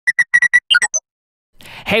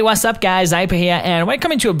Hey, what's up guys, Zyper here and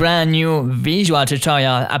welcome to a brand new visual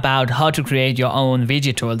tutorial about how to create your own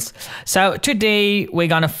VJ tools. So today we're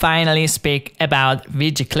gonna finally speak about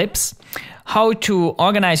VJ clips, how to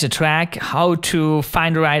organize a track, how to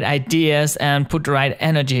find the right ideas and put the right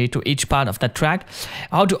energy to each part of that track,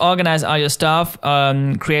 how to organize all your stuff,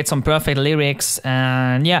 create some perfect lyrics,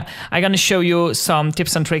 and yeah, I'm gonna show you some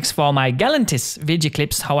tips and tricks for my Galantis VJ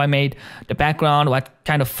clips, how I made the background, what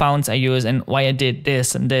kind of fonts I use, and why I did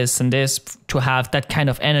this and this and this to have that kind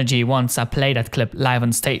of energy once I play that clip live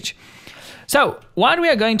on stage. So what we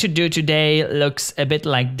are going to do today looks a bit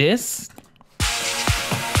like this.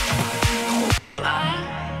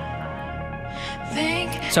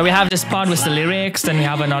 So we have this part with the lyrics, then we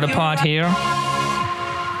have another part here.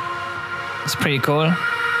 It's pretty cool.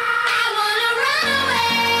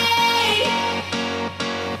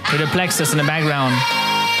 With the plexus in the background.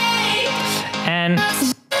 And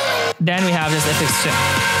then we have this FX chip.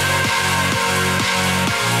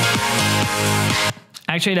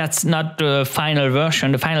 Actually, that's not the final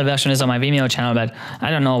version. The final version is on my Vimeo channel, but I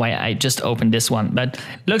don't know why I just opened this one, but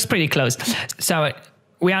it looks pretty close. So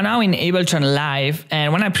we are now in Ableton Live,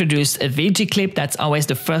 and when I produce a VJ clip, that's always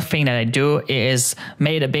the first thing that I do is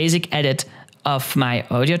made a basic edit of my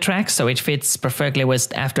audio track, so it fits perfectly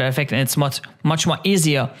with After Effects, and it's much more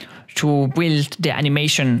easier to build the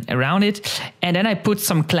animation around it. And then I put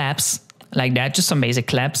some claps like that, just some basic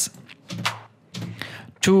claps,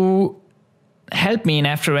 to help me in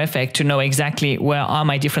After Effects to know exactly where all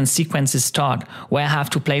my different sequences start, where I have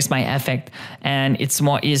to place my effect, and it's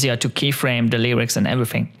more easier to keyframe the lyrics and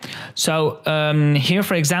everything. So here,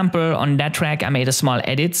 for example, on that track, I made a small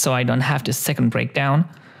edit, so I don't have the second breakdown.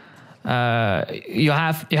 You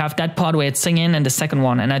have that part where it's singing and the second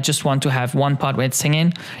one, and I just want to have one part where it's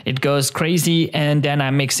singing. It goes crazy, and then I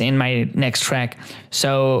mix in my next track.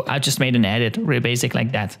 So I just made an edit, really basic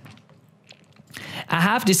like that. I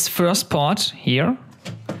have this first part here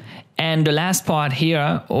and the last part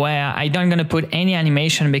here where I don't gonna put any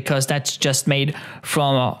animation because that's just made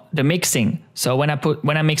from the mixing. So when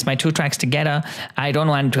I mix my two tracks together, I don't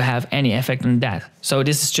want to have any effect on that. So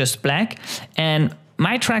this is just black, and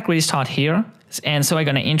my track really start here, and so I'm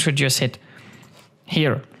gonna introduce it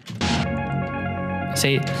here.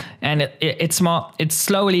 See, and it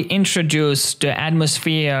slowly introduced the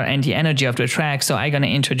atmosphere and the energy of the track, so I'm gonna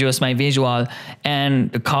introduce my visual and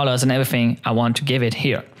the colors and everything I want to give it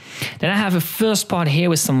here. Then I have a first part here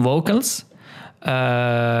with some vocals,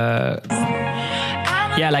 yeah,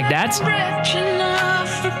 like that.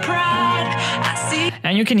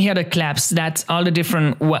 And you can hear the claps. That's all the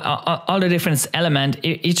different element.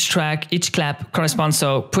 Each track, each clap corresponds.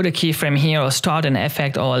 So put a keyframe here, or start an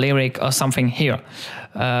effect or a lyric or something here.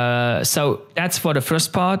 So that's for the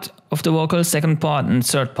first part of the vocal, second part, and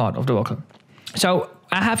third part of the vocal. So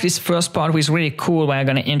I have this first part which is really cool, where I'm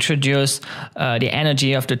gonna introduce the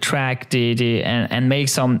energy of the track, and make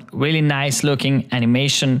some really nice looking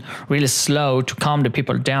animation, really slow to calm the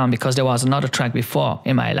people down, because there was another track before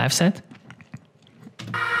in my live set.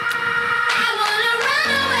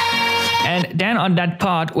 And then on that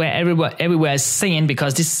part where everywhere is singing,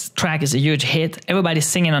 because this track is a huge hit, everybody's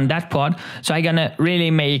singing on that part. So I'm gonna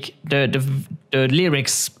really make the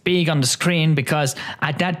lyrics big on the screen, because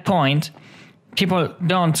at that point, people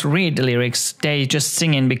don't read the lyrics, they just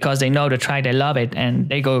singing because they know the track, they love it, and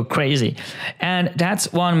they go crazy. And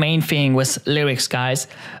that's one main thing with lyrics, guys.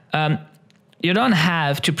 You don't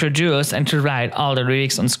have to produce and to write all the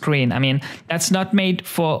lyrics on screen. I mean, that's not made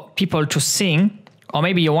for people to sing, or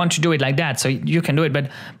maybe you want to do it like that, so you can do it.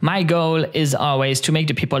 But my goal is always to make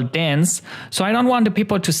the people dance. So I don't want the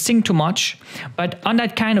people to sing too much, but on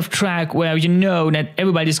that kind of track where you know that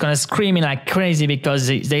everybody's gonna scream like crazy because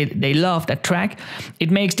they love that track,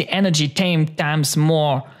 it makes the energy 10 times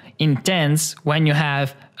more intense when you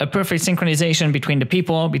have a perfect synchronization between the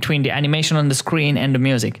people, between the animation on the screen and the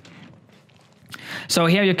music. So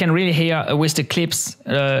here you can really hear with the clips,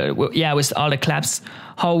 yeah, with all the claps,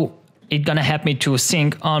 how it's gonna help me to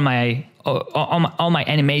sync all my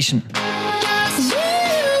animation.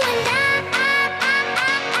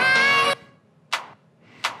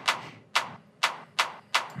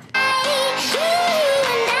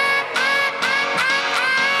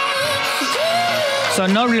 So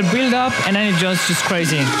no real build up, and then it just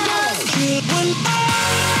crazy.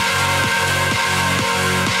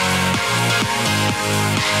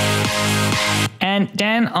 And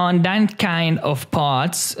then on that kind of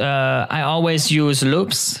parts, I always use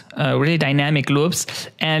loops, really dynamic loops,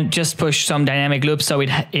 and just push some dynamic loops so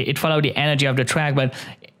it follow the energy of the track. But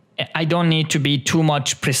I don't need to be too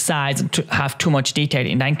much precise, to have too much detail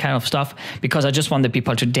in that kind of stuff, because I just want the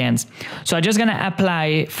people to dance. So I'm just gonna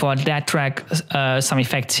apply for that track some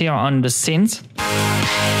effects here on the synth.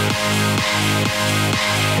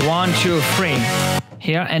 1, 2, 3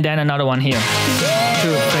 here, and then another one here.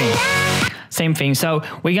 2, 3. Same thing. So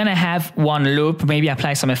we're gonna have one loop, maybe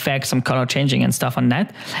apply some effects, some color changing and stuff on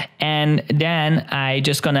that. And then I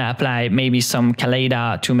just gonna apply maybe some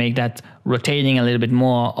Kaskade to make that rotating a little bit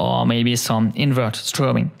more, or maybe some invert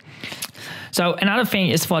strobing. So another thing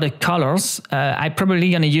is for the colors. I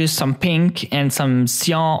probably gonna use some pink and some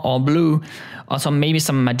cyan or blue, or maybe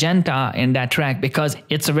some magenta in that track, because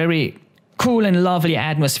it's a very cool and lovely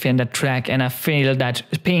atmosphere in that track. And I feel that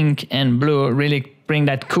pink and blue really bring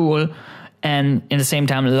that cool and in the same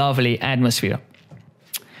time lovely atmosphere.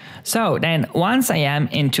 So then once I am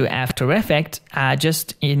into After Effects, I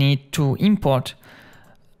just need to import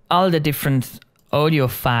all the different audio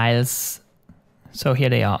files. So here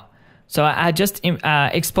they are. So I just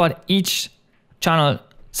export each channel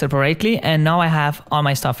separately, and now I have all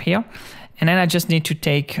my stuff here. And then I just need to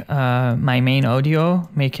take my main audio,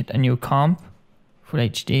 make it a new comp, Full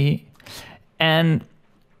HD. And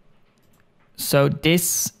so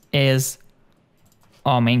this is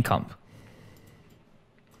our main comp.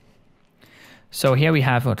 So here we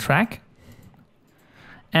have our track.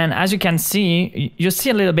 And as you can see, you see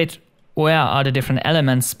a little bit where are the different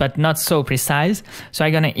elements, but not so precise. So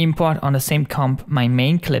I'm gonna import on the same comp my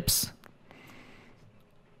main clips.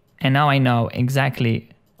 And now I know exactly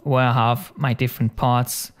where I have my different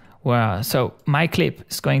parts. So my clip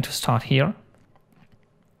is going to start here.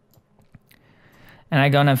 And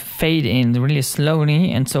I'm gonna fade in really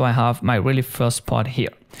slowly, and so I have my really first part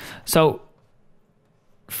here. So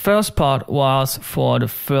first part was for the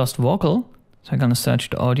first vocal. So I'm gonna search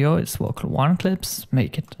the audio, it's vocal 1 clips,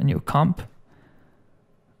 make it a new comp.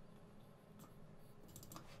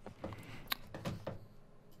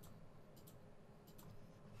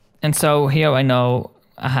 And so here I know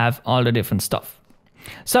I have all the different stuff.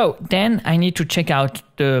 So then I need to check out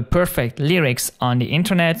the perfect lyrics on the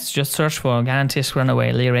internet. Just search for Galantis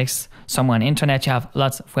Runaway lyrics somewhere on the internet. You have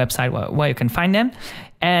lots of websites where you can find them.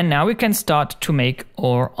 And now we can start to make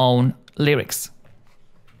our own lyrics.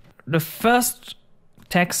 The first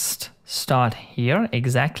text start here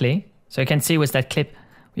exactly. So you can see with that clip,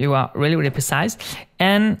 you are really, really precise.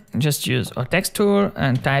 And just use our text tool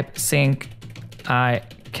and type "think I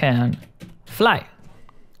can fly."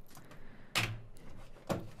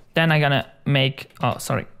 Then I'm gonna make,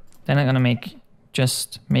 Then I'm gonna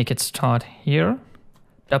just make it start here,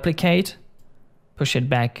 duplicate, push it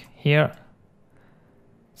back here.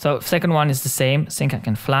 So second one is the same, think I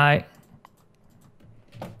can fly.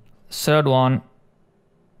 Third one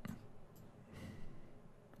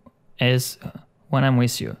is when I'm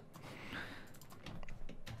with you.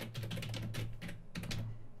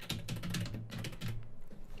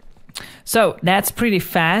 So that's pretty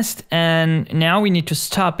fast, and now we need to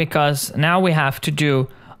stop, because now we have to do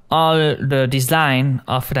all the design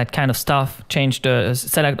of that kind of stuff,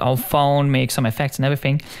 select our phone, make some effects and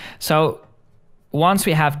everything. So once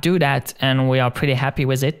we have do that and we are pretty happy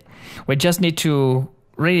with it, we just need to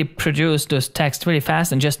really produce those text really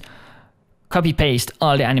fast and just copy paste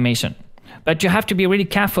all the animation. But you have to be really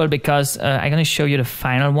careful, because I'm gonna show you the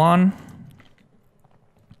final one.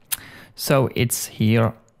 So it's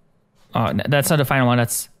here. That's not the final one,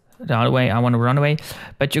 that's the other way. I want to run away.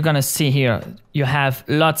 But you're gonna see here, you have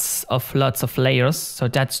lots of layers. So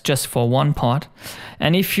that's just for one part.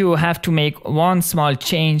 And if you have to make one small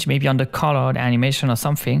change, maybe on the color, the animation or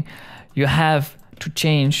something, you have to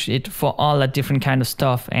change it for all that different kind of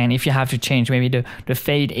stuff. And if you have to change maybe the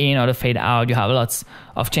fade in or the fade out, you have lots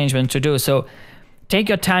of changements to do. So take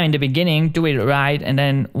your time in the beginning, do it right. And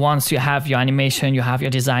then once you have your animation, you have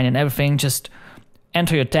your design and everything, just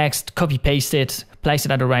enter your text, copy paste it, place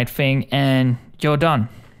it at the right thing, and you're done.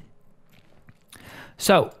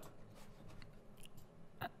 So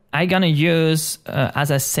I'm gonna use, as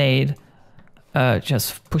I said,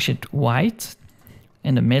 just push it white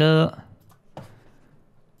in the middle.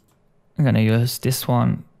 I'm gonna use this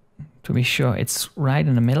one to be sure it's right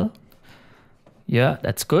in the middle. Yeah,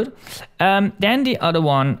 that's good. Then the other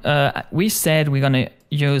one, we said we're gonna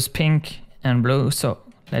use pink and blue, so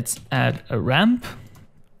let's add a ramp.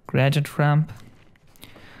 Gradient ramp,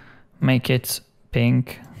 make it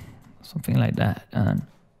pink, something like that, and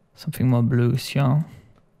something more blue, cyan.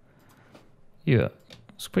 Yeah,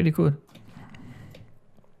 it's pretty good.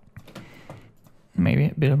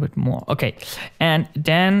 Maybe a bit more. Okay, and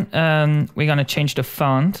then we're gonna change the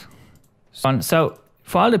font. So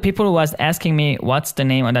for all the people who was asking me what's the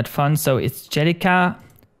name of that font, so it's Jellica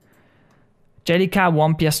Jellica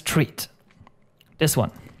Wampia Street. This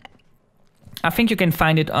one. I think you can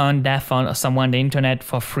find it on that phone or somewhere on the internet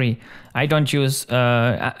for free. I don't use,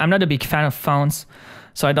 I'm not a big fan of phones,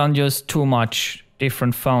 so I don't use too much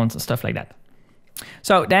different phones and stuff like that.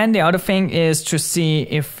 So then the other thing is to see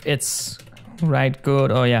if it's right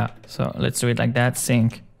good. Oh yeah, so let's do it like that,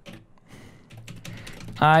 sync.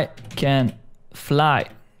 I can fly.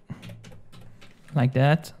 Like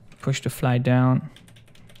that, push the fly down,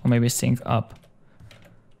 or maybe sync up.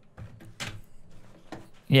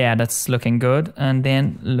 Yeah, that's looking good. And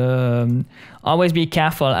then always be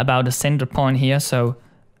careful about the center point here. So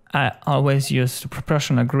I always use the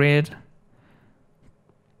proportional grid.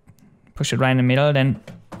 Push it right in the middle. Then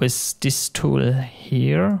with this tool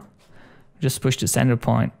here, just push the center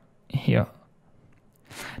point here.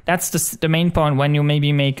 That's the main point when you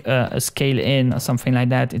maybe make a scale in or something like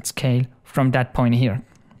that. It's scale from that point here.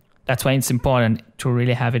 That's why it's important to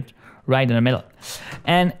really have it right in the middle.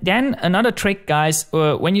 And then another trick, guys,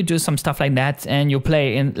 when you do some stuff like that and you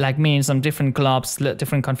play in, like me, in some different clubs,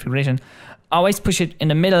 different configuration, always push it in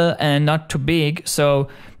the middle and not too big. So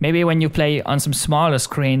maybe when you play on some smaller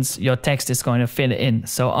screens, your text is going to fit in.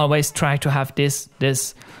 So always try to have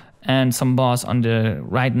this, and some bars on the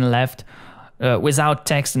right and left without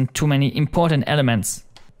text and too many important elements.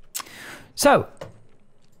 So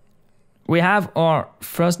we have our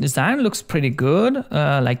first design, looks pretty good,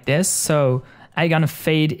 like this. So I'm gonna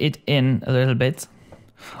fade it in a little bit.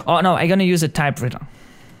 Oh no, I'm gonna use a typewriter.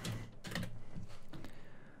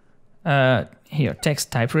 Here,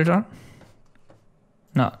 text typewriter.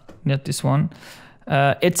 No, not this one.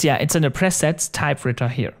 It's in the presets typewriter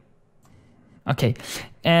here. Okay,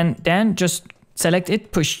 and then just select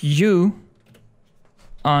it, push U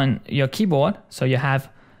on your keyboard, so you have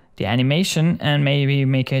the animation, and maybe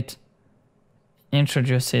make it,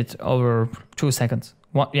 introduce it over 2 seconds.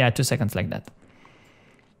 2 seconds like that.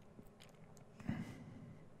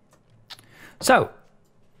 So,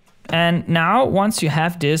 and now once you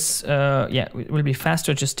have this, it will be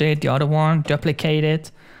faster. Just delete the other one, duplicate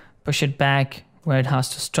it, push it back where it has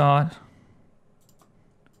to start.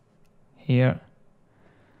 Here.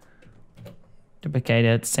 Duplicate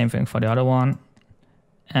it, same thing for the other one.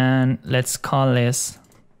 And let's call this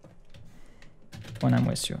When I'm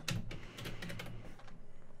With You.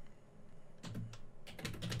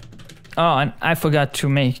 Oh, and I forgot to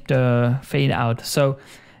make the fade out. So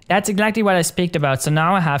that's exactly what I speak about. So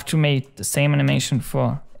now I have to make the same animation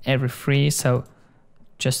for every 3. So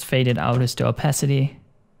just fade it out with the opacity.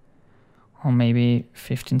 Or maybe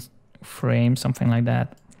 15 frames, something like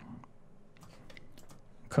that.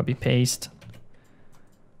 Copy paste.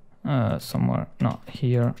 Somewhere, not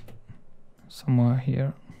here. Somewhere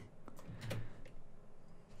here.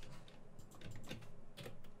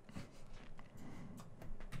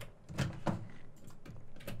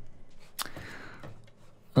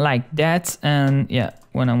 Like that, and yeah,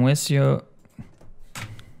 When I'm With You,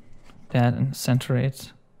 that, and center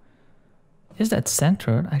it. Is that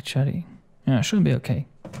centered actually? Yeah, it should be okay.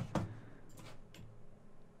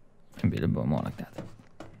 Maybe a little bit more like that.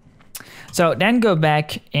 So then go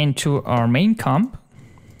back into our main comp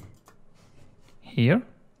here,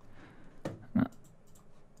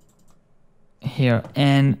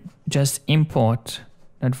 and just import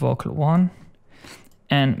that vocal 1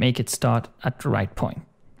 and make it start at the right point.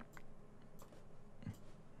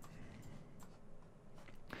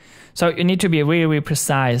 So you need to be really, really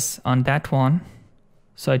precise on that one,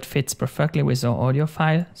 so it fits perfectly with our audio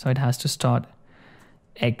file. So it has to start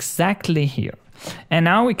exactly here. And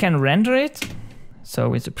now we can render it, so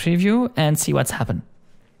with the preview, and see what's happened.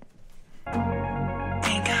 Think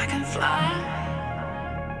I can fly.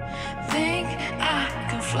 Think I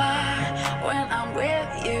can fly when I'm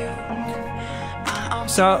with you.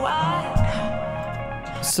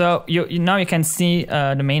 So you now you can see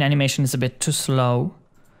the main animation is a bit too slow.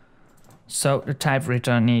 So the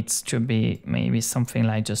typewriter needs to be maybe something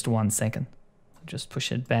like just 1 second. Just push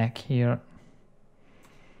it back here.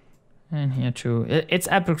 And here too. It's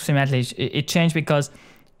approximately, it changed because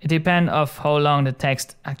it depends of how long the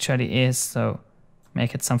text actually is. So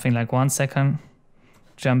make it something like 1 second.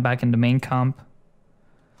 Jump back in the main comp.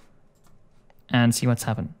 And see what's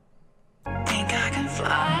happened. Think I can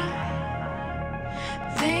fly.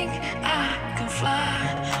 Think I can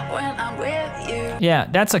fly when I'm with you. Yeah,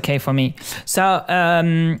 that's okay for me. So,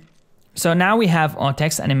 so now we have our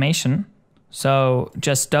text animation. So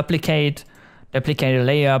just duplicate a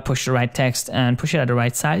layer, push the right text, and push it at the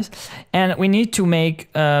right size. And we need to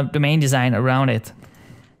make the main design around it.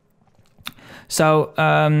 So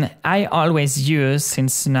I always use,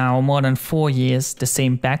 since now more than 4 years, the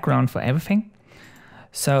same background for everything.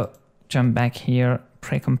 So jump back here,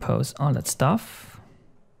 pre-compose all that stuff.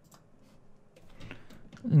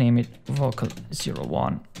 Name it vocal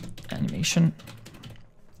 01 animation.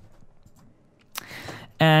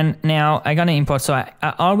 And now I'm gonna import, so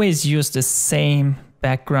I always use the same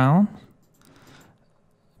background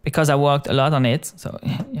because I worked a lot on it. So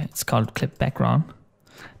yeah, it's called clip background.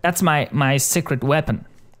 That's my secret weapon.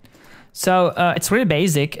 So it's really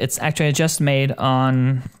basic. It's actually just made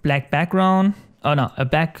on black background. Oh no,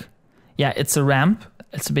 yeah, it's a ramp.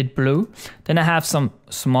 It's a bit blue. Then I have some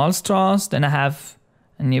small straws. Then I have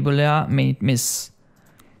a nebula made Miss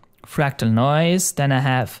fractal noise. Then I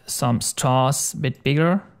have some straws a bit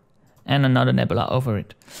bigger and another nebula over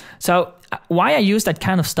it. So why I use that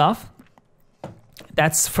kind of stuff?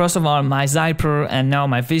 That's first of all my Zyper and now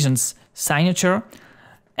my visionz signature.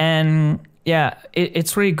 And yeah,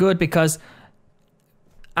 it's really good because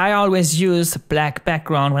I always use black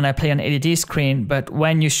background when I play on LED screen, but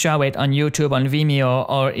when you show it on YouTube, on Vimeo,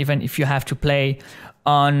 or even if you have to play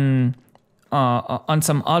on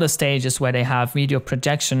some other stages where they have video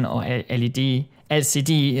projection or LCD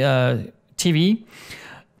TV,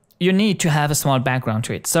 you need to have a small background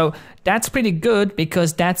to it. So that's pretty good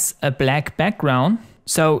because that's a black background.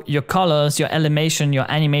 So your colors, your animation,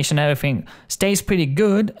 everything stays pretty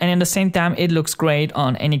good. And at the same time, it looks great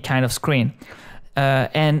on any kind of screen.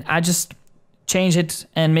 And I just change it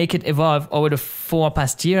and make it evolve over the 4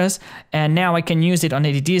 past years. And now I can use it on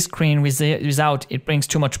LED screen without it brings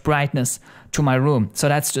too much brightness to my room. So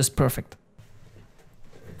that's just perfect.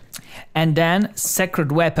 And then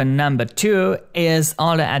secret weapon number 2 is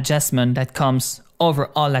all the adjustment that comes over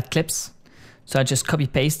all that clips. So I just copy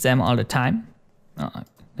paste them all the time.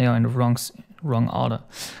 They are in the wrong order.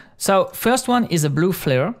 So first one is a blue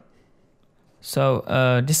flare.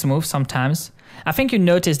 So this moves sometimes. I think you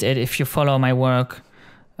noticed it if you follow my work.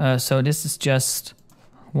 So this is just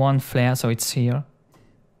one flare, so it's here.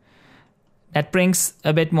 That brings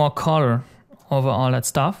a bit more color over all that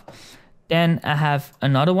stuff. Then I have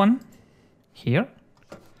another one here.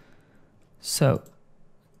 So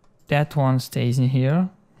that one stays in here.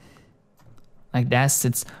 Like that.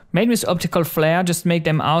 It's made with optical flare, just make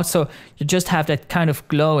them out so you just have that kind of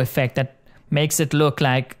glow effect that makes it look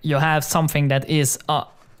like you have something that is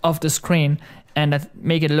off the screen and that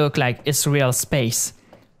make it look like it's real space.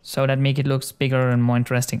 So that make it look bigger and more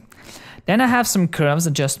interesting. Then I have some curves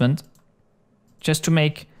adjustment just to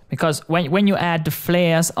make, because when you add the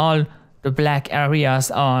flares, all the black areas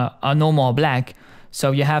are no more black.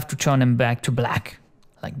 So you have to turn them back to black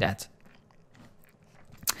like that.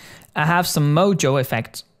 I have some mojo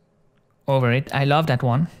effect over it. I love that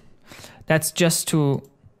one. That's just to,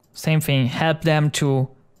 same thing, help them to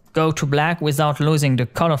go to black without losing the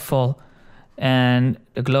colorful and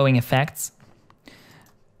the glowing effects.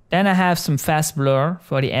 Then I have some fast blur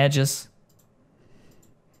for the edges.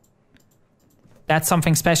 That's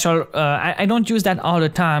something special. I don't use that all the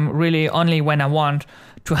time, really only when I want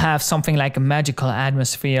to have something like a magical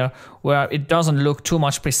atmosphere where it doesn't look too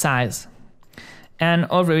much precise. And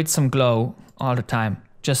over it some glow all the time.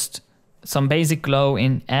 Just some basic glow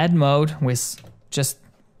in add mode with just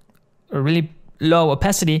a really low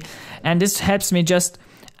opacity. And this helps me just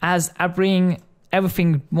as I bring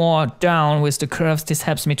everything more down with the curves, this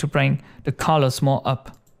helps me to bring the colors more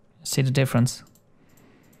up. See the difference?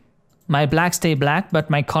 My blacks stay black,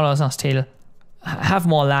 but my colors are still have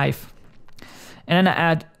more life. And then I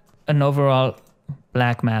add an overall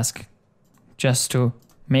black mask just to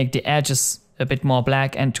make the edges a bit more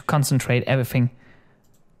black and to concentrate everything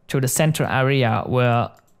to the center area where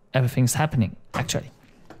everything's happening actually.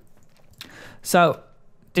 So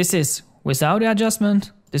this is without the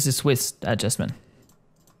adjustment, this is with the adjustment.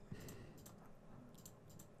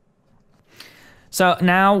 So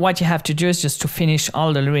now what you have to do is just to finish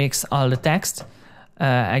all the lyrics, all the text.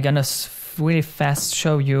 I'm gonna really fast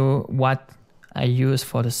show you what I use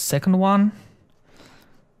for the second one.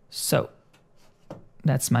 So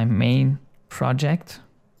that's my main project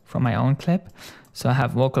from my own clip. So I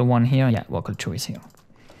have vocal 1 here. Yeah, vocal 2 is here.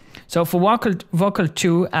 So for vocal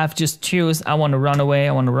 2, I've just choose I want to run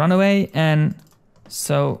away. And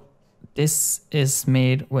so this is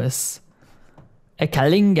made with a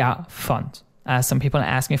Kalinga font. Some people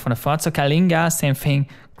ask me for the font. So Kalinga, same thing,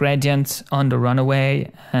 gradient on the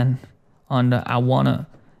runaway and on the I wanna,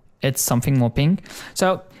 it's something more pink.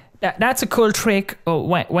 So that's a cool trick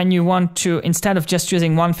when you want to, instead of just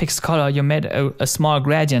using one fixed color, you made a small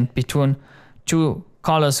gradient between two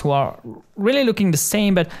colors who are really looking the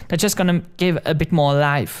same, but they're just gonna give a bit more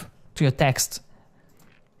life to your text.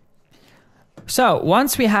 So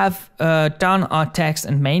once we have done our text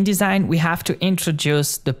and main design, we have to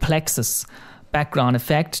introduce the plexus background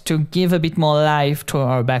effect to give a bit more life to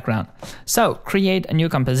our background. So create a new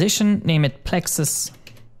composition, name it Plexus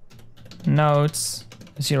Notes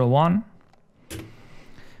 01,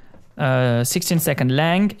 16-second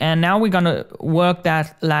length, and now we're gonna work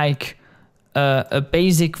that like a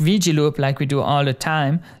basic VJ loop like we do all the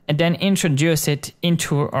time, and then introduce it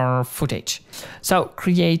into our footage. So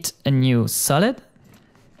create a new solid,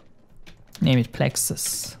 name it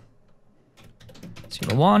Plexus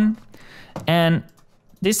 01, and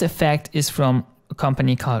this effect is from a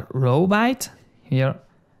company called Rowbyte here,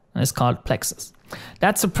 and it's called Plexus.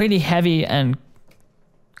 That's a pretty heavy and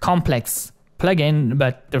complex plugin,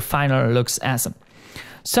 but the final looks awesome.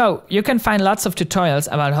 So you can find lots of tutorials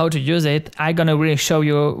about how to use it. I'm gonna really show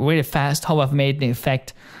you really fast how I've made the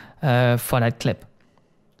effect for that clip.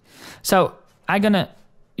 So I'm gonna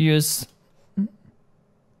use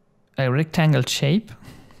a rectangle shape,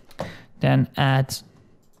 then add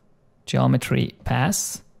geometry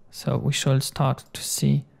pass. So we should start to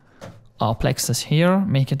see our plexus here,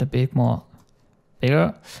 make it a bit more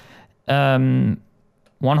bigger.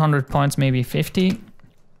 100 points, maybe 50.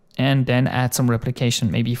 And then add some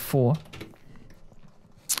replication, maybe 4.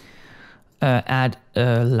 Add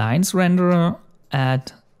a lines renderer,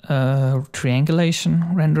 add a triangulation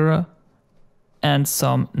renderer, and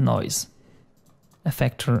some noise,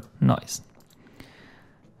 effector noise.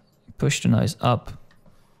 Push the noise up.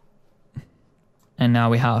 And now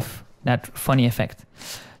we have that funny effect.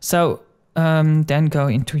 So then go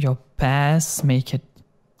into your pass, make it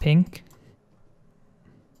pink.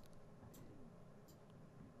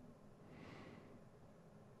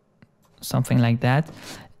 Something like that,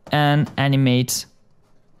 and animate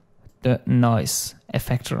the noise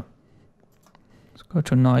effector. Let's go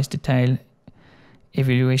to noise detail,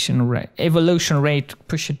 evolution rate,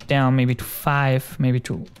 push it down maybe to 5, maybe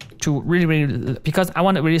to really, because I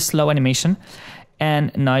want a really slow animation,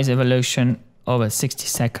 and noise evolution over 60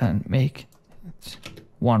 seconds, make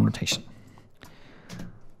 1 rotation.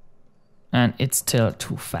 And it's still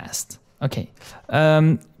too fast. Okay,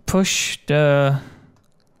 push the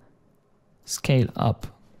scale up.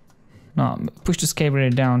 No, push the scale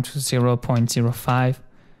rate down to 0.05,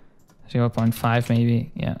 0.5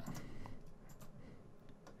 maybe, yeah.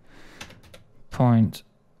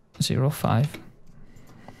 0.05.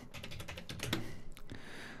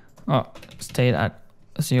 Oh, stayed at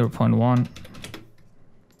 0.1.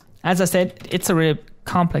 As I said, it's a really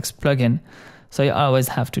complex plugin, so you always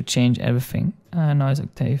have to change everything. Noise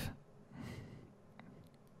octave.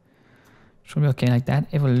 Should be okay like that.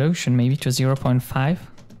 Evolution maybe to 0.5.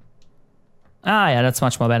 Ah, yeah, that's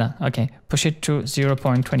much more better. Okay, push it to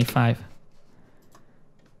 0.25.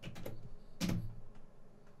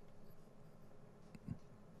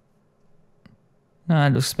 No, it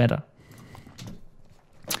looks better.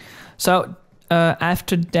 So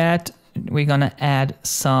after that, we're gonna add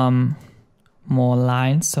some more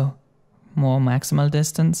lines, so more maximal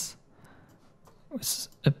distance with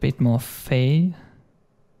a bit more fade.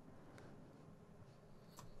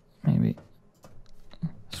 Maybe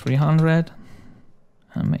 300,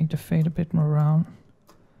 and make the fade a bit more round.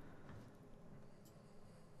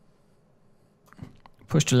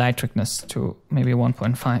 Push the light thickness to maybe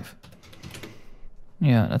 1.5.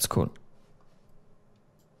 Yeah, that's cool.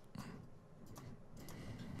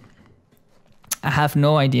 I have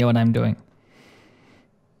no idea what I'm doing.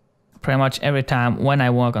 Pretty much every time when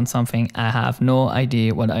I work on something, I have no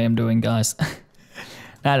idea what I am doing, guys.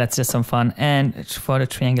 That's just some fun. And for the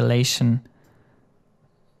triangulation,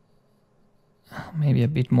 maybe a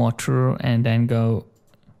bit more true, and then go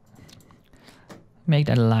make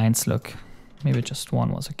that lines look. Maybe just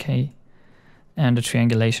 1 was okay. And the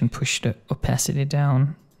triangulation, push the opacity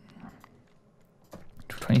down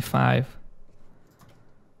to 25.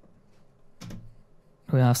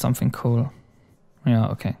 We have something cool. Yeah,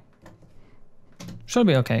 okay. Should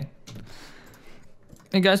be okay.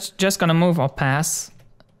 You guys just gonna move our pass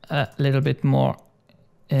a little bit more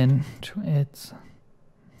into it.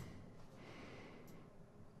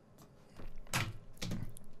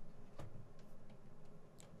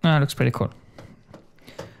 It looks pretty cool.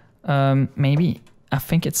 Maybe I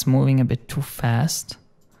think it's moving a bit too fast.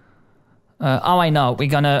 Oh, I know. We're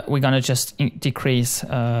gonna just decrease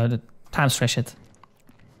the time stretch it,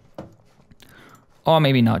 or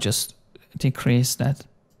maybe not. Just decrease that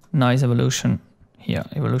noise evolution here,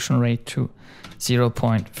 evolution rate to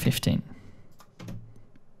 0.15.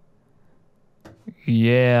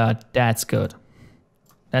 Yeah, that's good.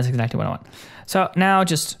 That's exactly what I want. So now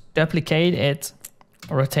just duplicate it,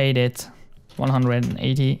 rotate it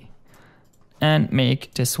 180, and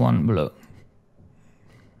make this one blue.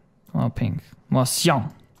 More pink, more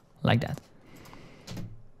cyan, like that.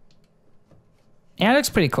 Yeah, it looks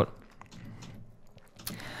pretty cool.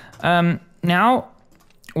 Now,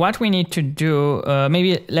 what we need to do,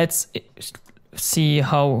 maybe let's see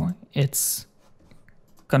how it's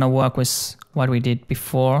gonna work with what we did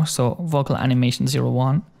before. So vocal animation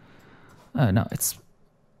 01. No, it's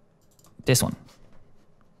this one.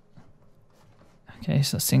 Okay,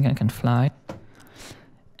 so sync and can fly.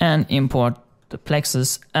 And import the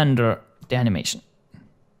plexus under the animation.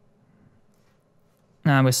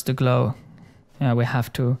 Now with the glow, we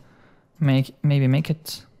have to maybe make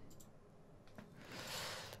it.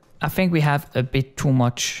 I think we have a bit too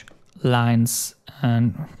much lines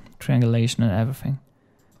and triangulation and everything.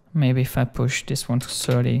 Maybe if I push this one to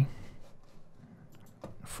 30,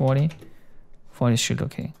 40 should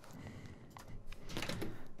okay.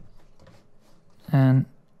 And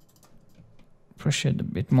push it a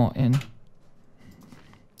bit more in.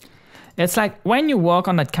 It's like when you work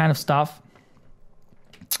on that kind of stuff,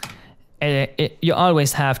 you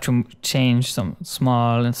always have to change some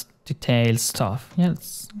small detailed stuff. Yeah,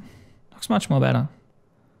 it looks much more better.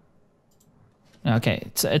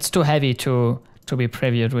 Okay, it's too heavy to be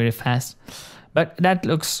previewed really fast, but that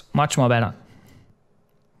looks much more better.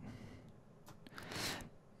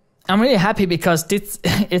 I'm really happy because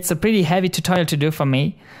it's a pretty heavy tutorial to do for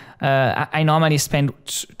me. I normally spend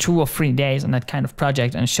 2 or 3 days on that kind of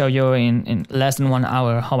project and show you in less than 1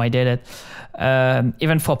 hour how I did it.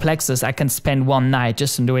 Even for plexus, I can spend 1 night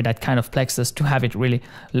just to do that kind of plexus to have it really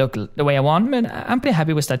look the way I want, but I'm pretty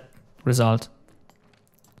happy with that result.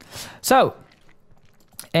 So,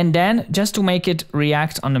 and then just to make it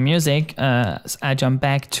react on the music, I jump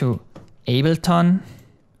back to Ableton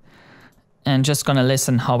and just gonna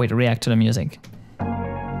listen how it reacts to the music.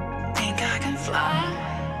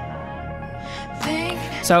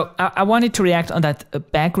 So I want it to react on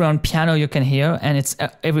that background piano you can hear, and it's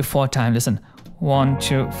every 4 times. Listen, 1,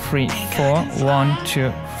 2, 3, 4, 1,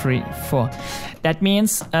 2, 3, 4. That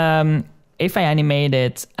means if I animate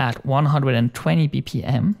it at 120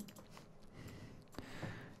 BPM,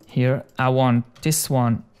 here I want this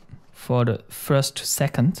one for the first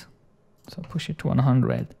second, so push it to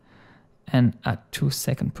 100, and at 2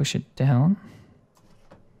 seconds push it down.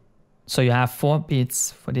 So you have 4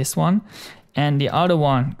 beats for this one. And the other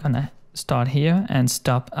one gonna start here and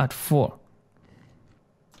stop at 4.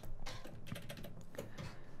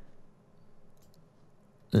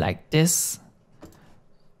 Like this.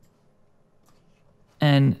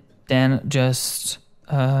 And then just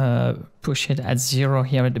push it at 0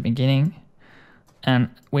 here at the beginning. And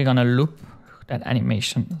we're gonna loop that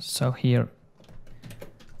animation. So here,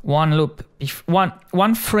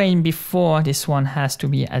 one frame before this one has to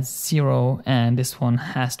be at 0, and this one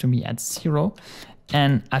has to be at 0,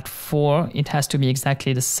 and at 4 it has to be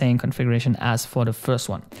exactly the same configuration as for the first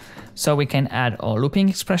one. So we can add our looping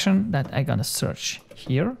expression that I'm gonna search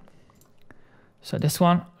here. So this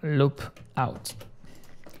one, loop out.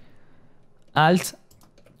 Alt,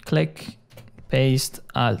 click, paste,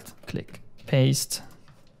 alt, click, paste,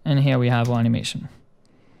 and here we have our animation.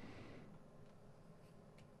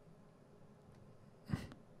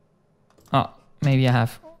 Oh, maybe I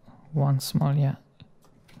have one small,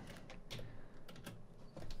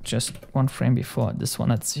 just 1 frame before, this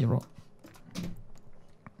one at 0.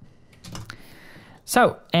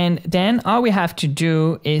 So, and then all we have to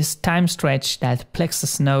do is time stretch that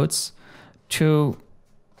plexus notes to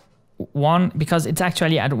 1, because it's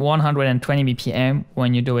actually at 120 BPM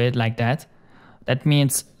when you do it like that. That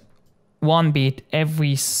means 1 beat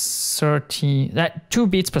every 2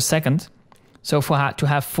 beats per second. So to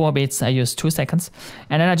have 4 beats, I use 2 seconds.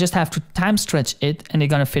 And then I just have to time stretch it, and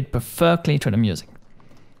it's gonna fit perfectly to the music.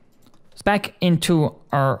 So back into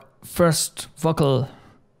our first vocal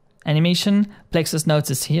animation. Plexus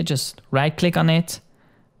notes is here, just right click on it,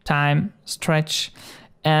 time, stretch,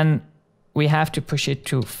 and we have to push it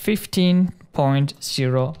to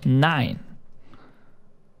 15.09.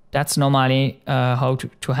 That's normally how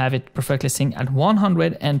to have it perfectly sync at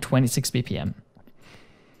 126 BPM.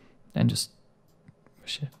 Then just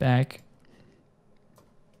push it back.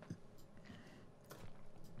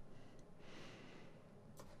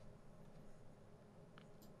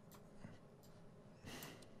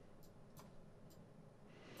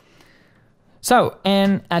 So,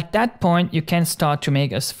 and at that point, you can start to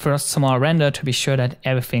make a first small render to be sure that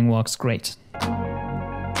everything works great.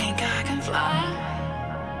 Think I can fly.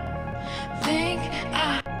 Think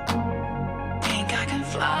I can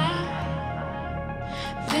fly.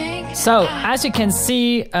 So, as you can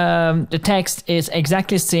see, the text is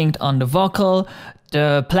exactly synced on the vocal.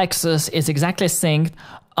 The plexus is exactly synced.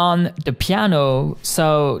 on the piano,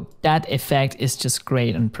 so that effect is just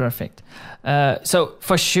great and perfect. So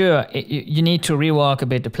for sure, you need to rework a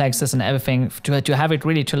bit the plexus and everything to have it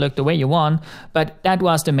really to look the way you want, but that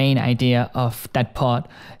was the main idea of that part.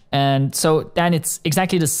 And so then it's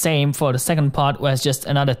exactly the same for the second part, where it's just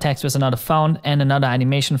another text with another font and another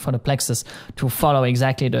animation for the plexus to follow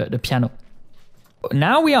exactly the piano.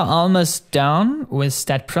 Now we are almost done with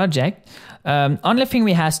that project. Only thing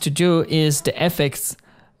we have to do is the effects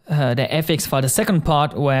for the second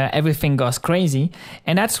part, where everything goes crazy,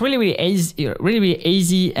 and that's really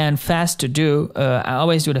easy and fast to do. I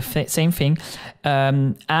always do the same thing.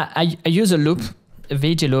 I use a loop, a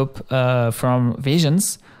VJ loop from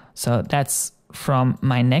Visionz. So that's from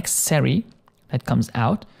my next series that comes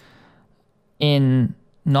out in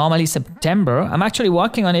normally September. I'm actually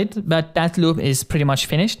working on it, but that loop is pretty much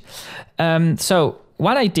finished. So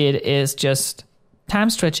what I did is just time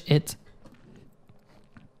stretch it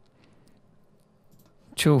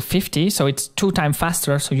to 50, so it's 2 times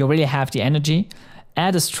faster, so you really have the energy.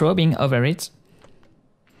 Add a strobing over it.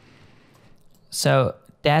 So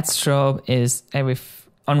that strobe is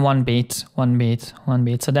on 1 beat, 1 beat, 1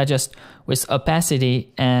 beat. So that just with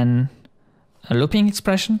opacity and a looping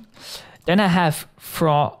expression. Then I have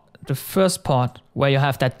for the first part where you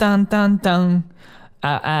have that dun dun dun,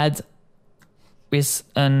 I add with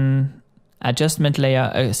an adjustment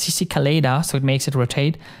layer a CC collider, so it makes it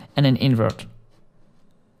rotate, and an invert.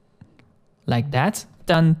 Like that.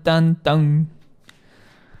 Dun dun dun.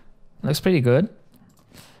 Looks pretty good.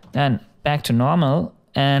 Then back to normal,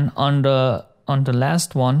 and on the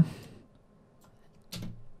last one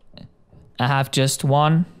I have just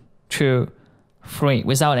 1, 2, 3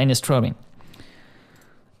 without any strobing.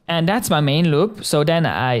 And that's my main loop. So then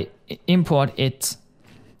I import it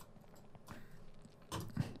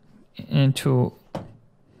into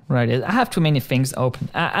right. I have too many things open.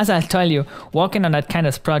 As I tell you, working on that kind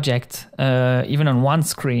of project, even on one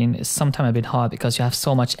screen, is sometimes a bit hard because you have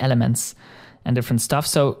so much elements and different stuff.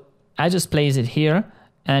 So I just place it here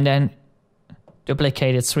and then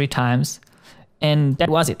duplicate it 3 times, and that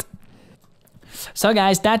was it. So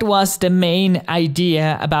guys, that was the main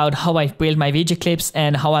idea about how I built my VJ clips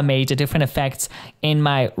and how I made the different effects in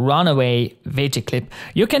my Runaway VJ clip.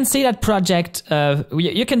 You can see that project,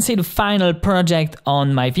 you can see the final project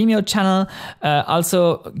on my Vimeo channel.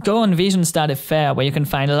 Also go on visionz.fr where you can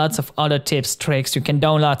find lots of other tips, tricks. You can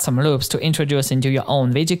download some loops to introduce into your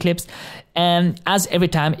own VJ clips. And as every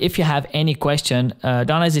time, if you have any question,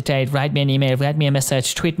 don't hesitate, write me an email, write me a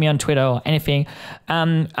message, tweet me on Twitter or anything.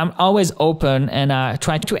 I'm always open and I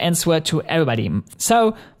try to answer to everybody.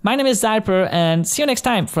 So my name is Zyper and see you next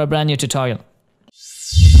time for a brand new tutorial.